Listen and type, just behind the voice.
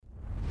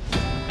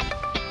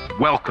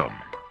Welcome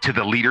to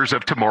the Leaders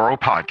of Tomorrow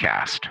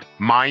podcast.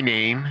 My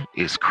name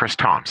is Chris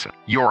Thompson,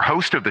 your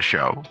host of the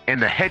show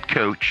and the head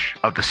coach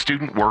of the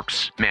Student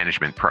Works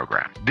Management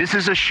Program. This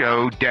is a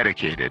show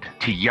dedicated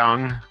to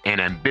young and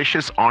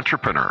ambitious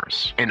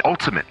entrepreneurs and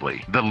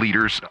ultimately the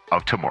leaders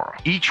of tomorrow.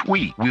 Each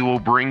week, we will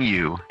bring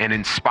you an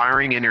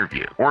inspiring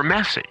interview or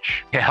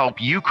message to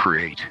help you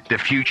create the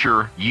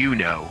future you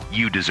know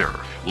you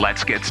deserve.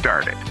 Let's get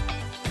started.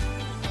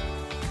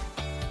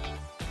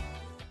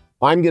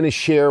 I'm going to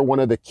share one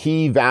of the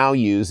key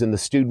values in the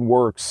Student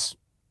Works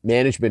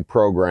Management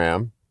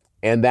Program,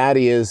 and that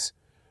is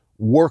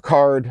work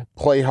hard,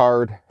 play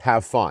hard,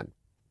 have fun.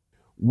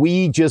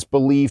 We just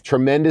believe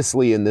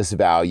tremendously in this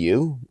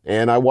value,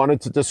 and I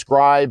wanted to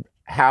describe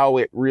how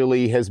it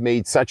really has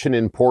made such an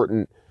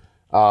important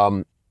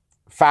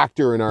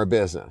factor in our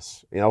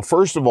business.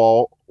 First of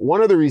all,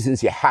 one of the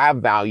reasons you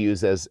have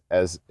values as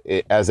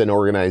an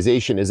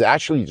organization is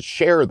actually to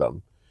share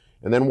them.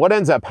 And then what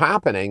ends up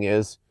happening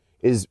is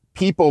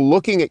people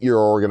looking at your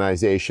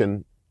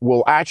organization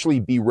will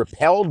actually be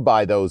repelled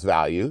by those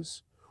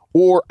values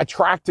or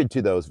attracted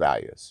to those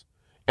values.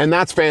 And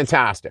that's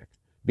fantastic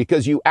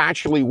because you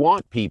actually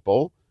want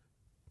people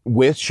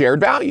with shared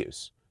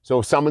values. So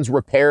if someone's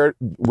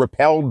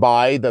repelled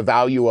by the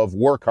value of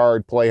work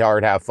hard, play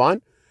hard, have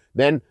fun,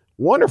 then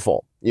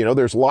wonderful.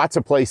 There's lots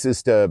of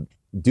places to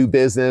do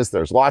business.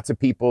 There's lots of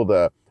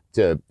people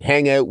to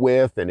hang out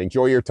with and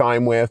enjoy your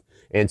time with.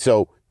 And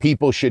so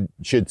people should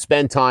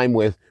spend time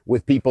with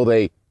people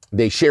they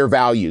share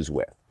values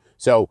with.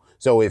 So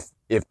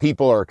if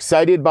people are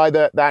excited by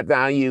that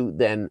value,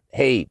 then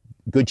hey,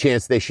 good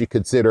chance they should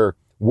consider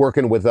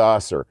working with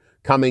us or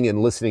coming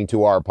and listening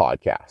to our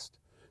podcast.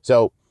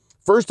 So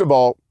first of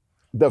all,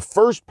 the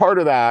first part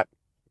of that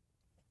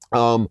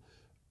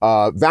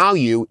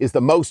value is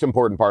the most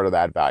important part of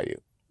that value.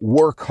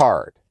 Work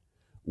hard.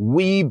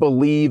 We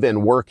believe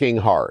in working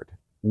hard.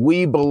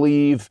 We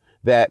believe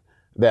that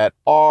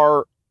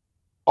our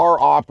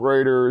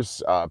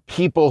operators,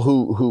 people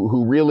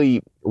who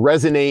really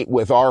resonate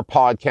with our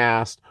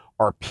podcast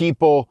are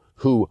people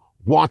who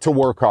want to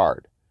work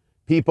hard,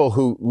 people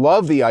who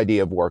love the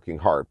idea of working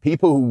hard,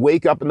 people who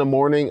wake up in the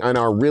morning and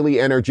are really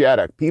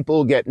energetic,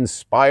 people who get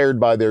inspired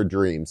by their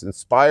dreams,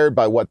 inspired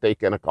by what they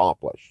can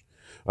accomplish.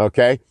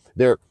 Okay?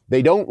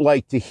 They don't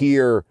like to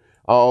hear,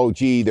 oh,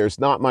 gee, there's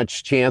not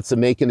much chance of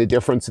making a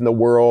difference in the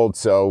world,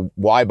 so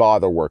why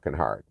bother working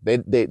hard?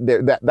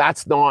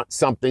 That's not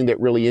something that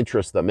really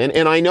interests them.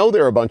 And I know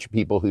there are a bunch of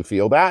people who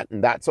feel that,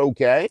 and that's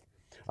okay.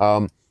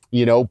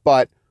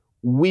 But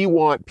we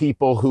want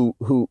people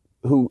who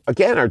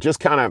again, are just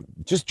kind of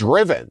just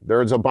driven.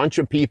 There's a bunch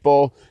of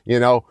people,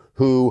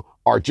 who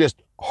are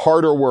just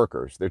harder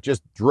workers. They're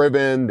just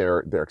driven.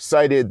 They're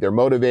excited. They're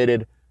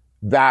motivated.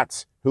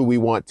 That's who we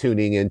want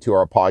tuning into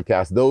our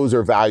podcast. Those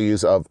are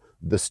values of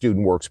the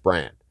Student Works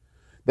brand.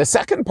 The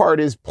second part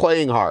is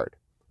playing hard.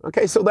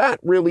 Okay, so that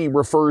really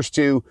refers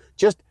to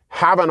just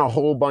having a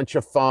whole bunch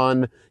of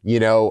fun,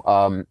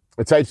 the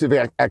types of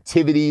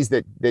activities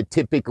that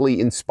typically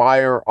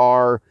inspire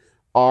our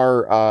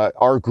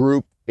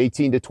group,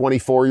 18 to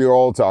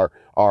 24-year-olds, are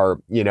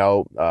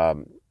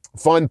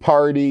fun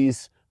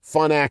parties,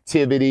 fun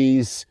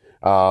activities,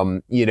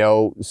 lots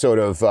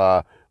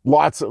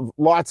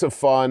of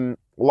fun,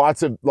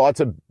 lots of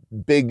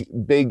big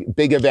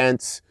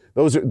events.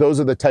 Those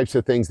are the types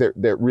of things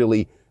that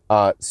really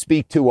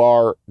speak to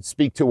our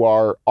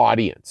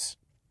audience.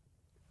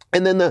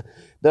 And then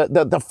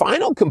the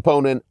final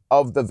component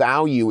of the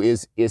value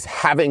is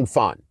having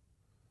fun.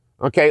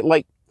 Okay,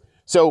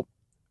 so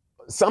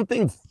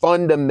something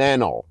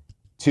fundamental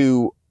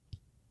to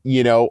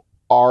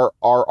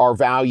our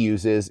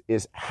values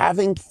is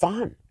having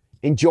fun,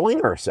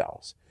 enjoying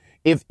ourselves.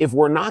 If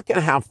we're not going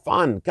to have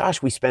fun,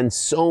 gosh, we spend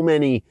so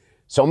many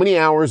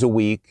hours a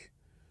week,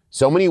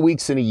 so many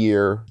weeks in a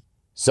year,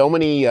 so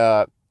many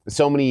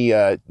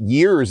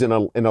years in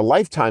a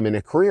lifetime, in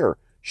a career.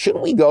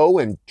 Shouldn't we go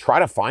and try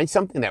to find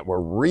something that we're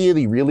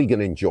really, really going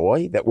to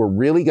enjoy, that we're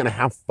really going to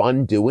have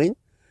fun doing?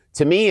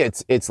 To me,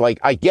 it's like,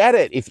 I get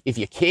it if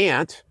you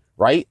can't,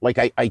 right? Like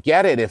I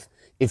get it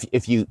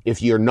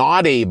if you're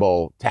not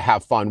able to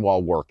have fun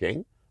while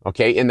working.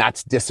 Okay, and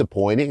that's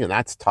disappointing and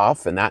that's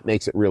tough and that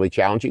makes it really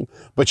challenging.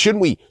 But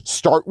shouldn't we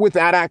start with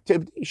that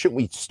activity? Shouldn't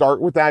we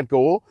start with that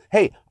goal?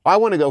 Hey, I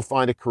want to go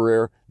find a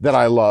career that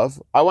I love.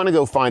 I want to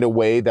go find a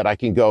way that I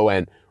can go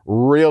and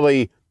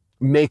really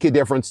make a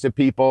difference to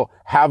people,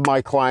 have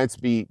my clients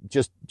be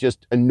just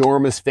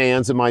enormous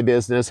fans of my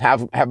business,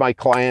 have my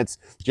clients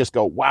just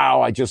go,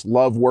 wow, I just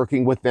love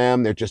working with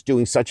them. They're just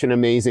doing such an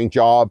amazing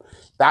job.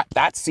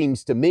 That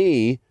seems to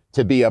me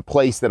to be a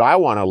place that I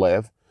want to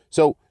live.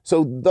 So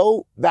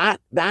though that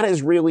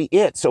is really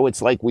it. So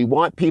it's like we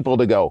want people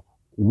to go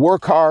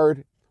work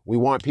hard. We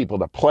want people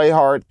to play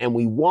hard, and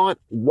we want,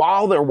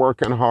 while they're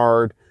working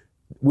hard,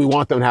 we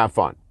want them to have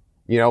fun,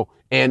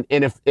 and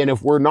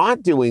if we're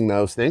not doing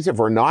those things, if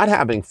we're not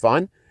having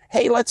fun,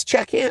 hey, let's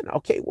check in.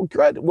 Okay, well,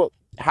 good. Well,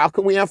 how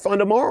can we have fun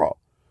tomorrow?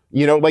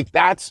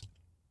 That's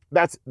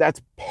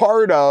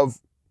part of,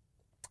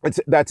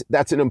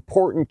 that's an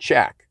important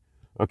check.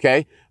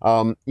 Okay.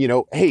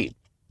 Hey,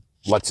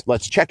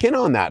 let's check in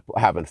on that.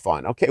 Having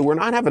fun. Okay. We're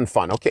not having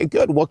fun. Okay,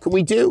 good. What can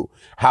we do?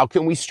 How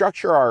can we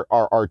structure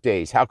our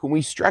days? How can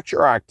we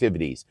structure our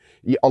activities?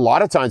 A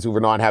lot of times when we're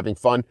not having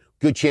fun,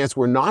 good chance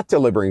we're not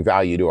delivering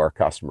value to our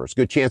customers.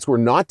 Good chance we're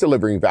not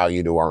delivering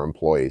value to our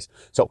employees.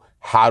 So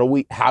how do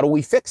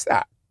we fix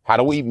that? How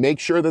do we make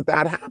sure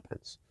that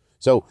happens?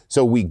 So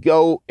we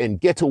go and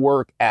get to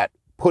work at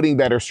putting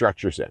better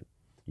structures in.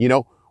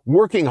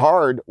 Working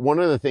hard, one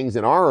of the things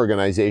in our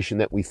organization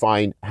that we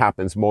find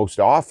happens most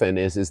often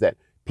is that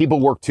people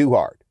work too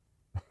hard.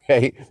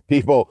 Okay?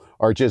 People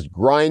are just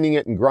grinding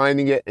it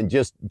and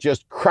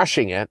just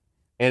crushing it.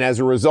 And as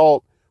a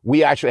result,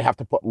 we actually have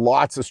to put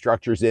lots of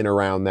structures in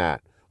around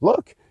that.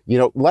 Look,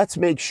 let's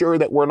make sure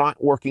that we're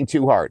not working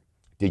too hard.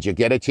 Did you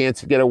get a chance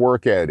to get a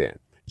workout in?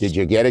 Did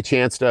you get a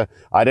chance to,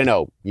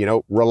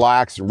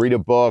 relax, read a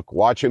book,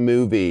 watch a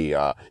movie?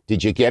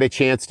 Did you get a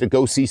chance to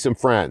go see some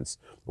friends?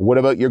 What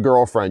about your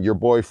girlfriend, your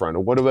boyfriend? Or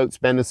what about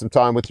spending some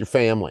time with your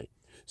family?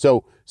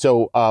 So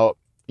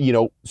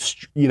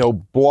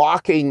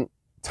blocking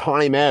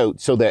time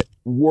out so that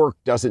work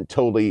doesn't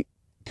totally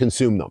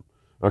consume them.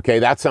 Okay,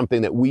 that's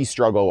something that we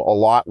struggle a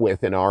lot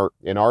with in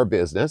our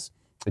business,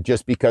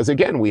 just because,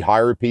 again, we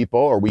hire people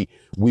or we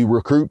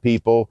recruit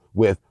people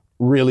with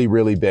really,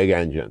 really big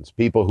engines,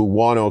 people who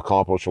want to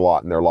accomplish a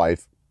lot in their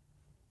life.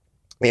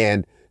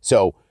 And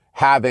so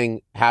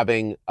having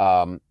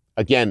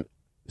again,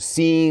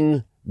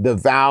 seeing the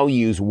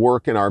values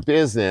work in our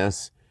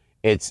business,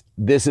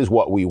 this is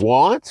what we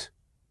want.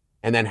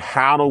 And then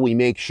how do we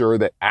make sure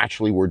that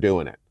actually we're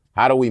doing it?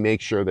 How do we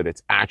make sure that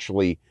it's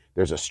actually,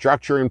 there's a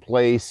structure in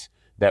place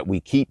that we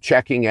keep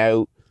checking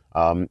out?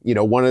 One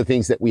of the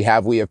things that we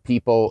have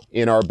people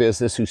in our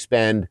business who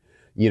spend,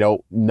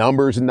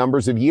 numbers and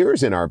numbers of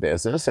years in our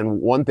business.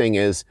 And one thing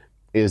is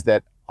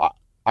that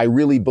I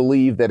really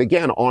believe that,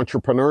 again,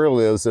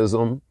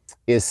 entrepreneurialism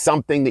is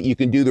something that you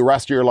can do the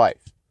rest of your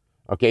life.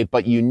 Okay.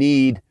 But you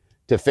need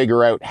to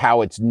figure out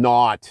how it's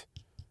not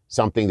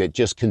something that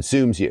just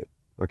consumes you.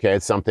 Okay.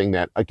 It's something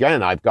that,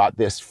 again, I've got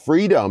this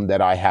freedom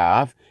that I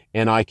have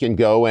and I can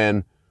go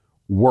and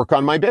work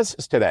on my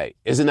business today.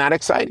 Isn't that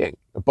exciting?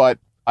 But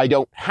I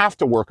don't have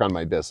to work on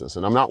my business,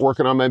 and I'm not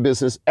working on my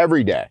business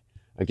every day.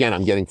 Again,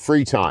 I'm getting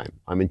free time.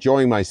 I'm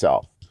enjoying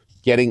myself,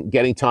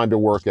 getting time to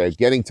work out,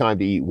 getting time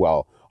to eat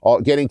well,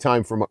 getting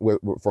time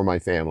for my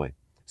family.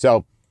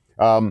 So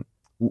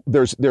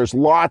there's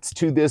lots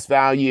to this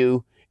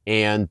value,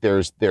 and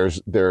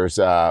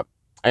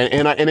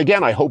and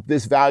again, I hope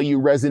this value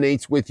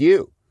resonates with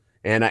you,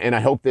 and I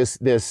hope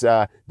this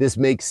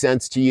makes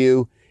sense to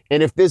you.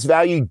 And if this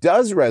value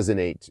does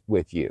resonate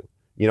with you,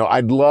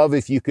 I'd love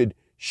if you could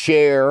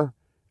share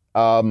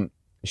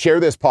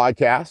this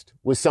podcast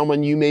with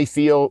someone you may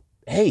feel,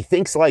 hey,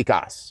 thinks like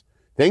us,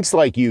 thinks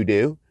like you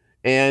do,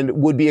 and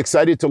would be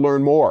excited to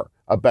learn more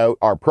about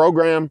our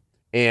program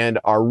and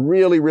are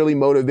really, really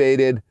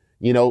motivated,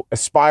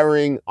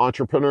 aspiring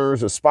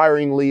entrepreneurs,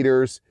 aspiring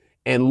leaders,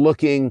 and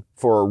looking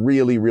for a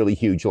really, really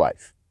huge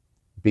life,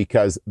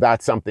 because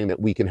that's something that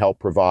we can help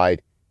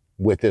provide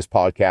with this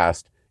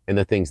podcast and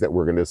the things that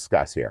we're going to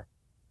discuss here.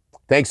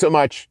 Thanks so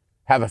much.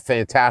 Have a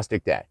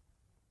fantastic day.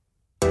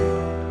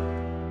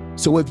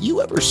 So have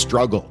you ever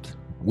struggled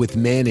with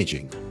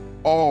managing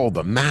all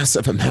the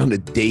massive amount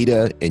of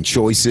data and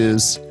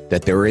choices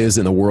that there is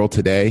in the world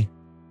today?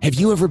 Have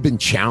you ever been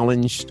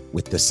challenged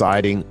with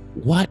deciding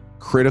what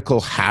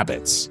critical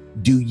habits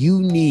do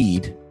you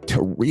need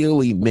to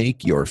really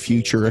make your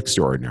future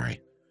extraordinary?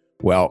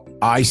 Well,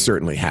 I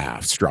certainly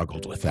have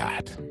struggled with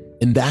that.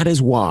 And that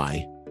is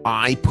why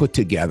I put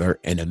together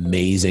an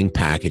amazing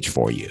package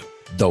for you,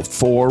 the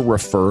 4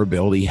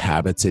 Referability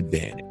Habits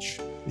Advantage.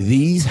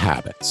 These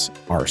habits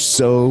are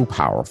so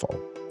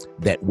powerful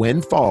that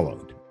when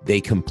followed,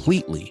 they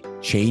completely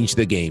change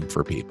the game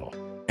for people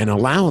and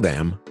allow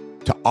them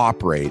to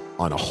operate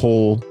on a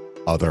whole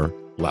other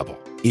level.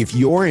 If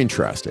you're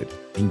interested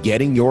in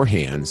getting your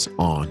hands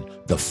on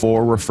the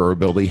 4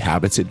 Referability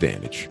Habits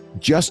Advantage,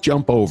 just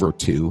jump over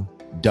to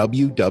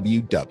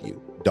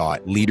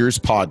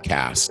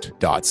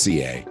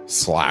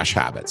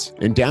www.leaderspodcast.ca/habits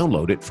and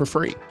download it for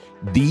free.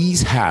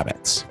 These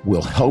habits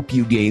will help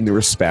you gain the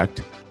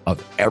respect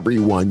of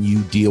everyone you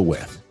deal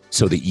with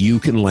so that you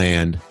can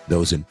land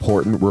those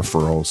important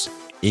referrals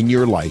in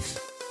your life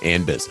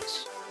and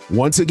business.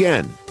 Once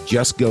again,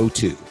 just go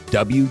to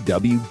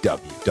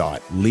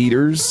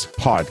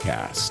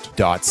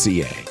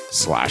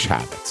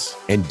www.leaderspodcast.ca/habits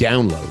and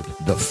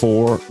download the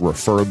 4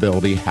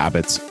 Referability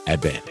Habits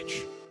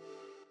Advantage.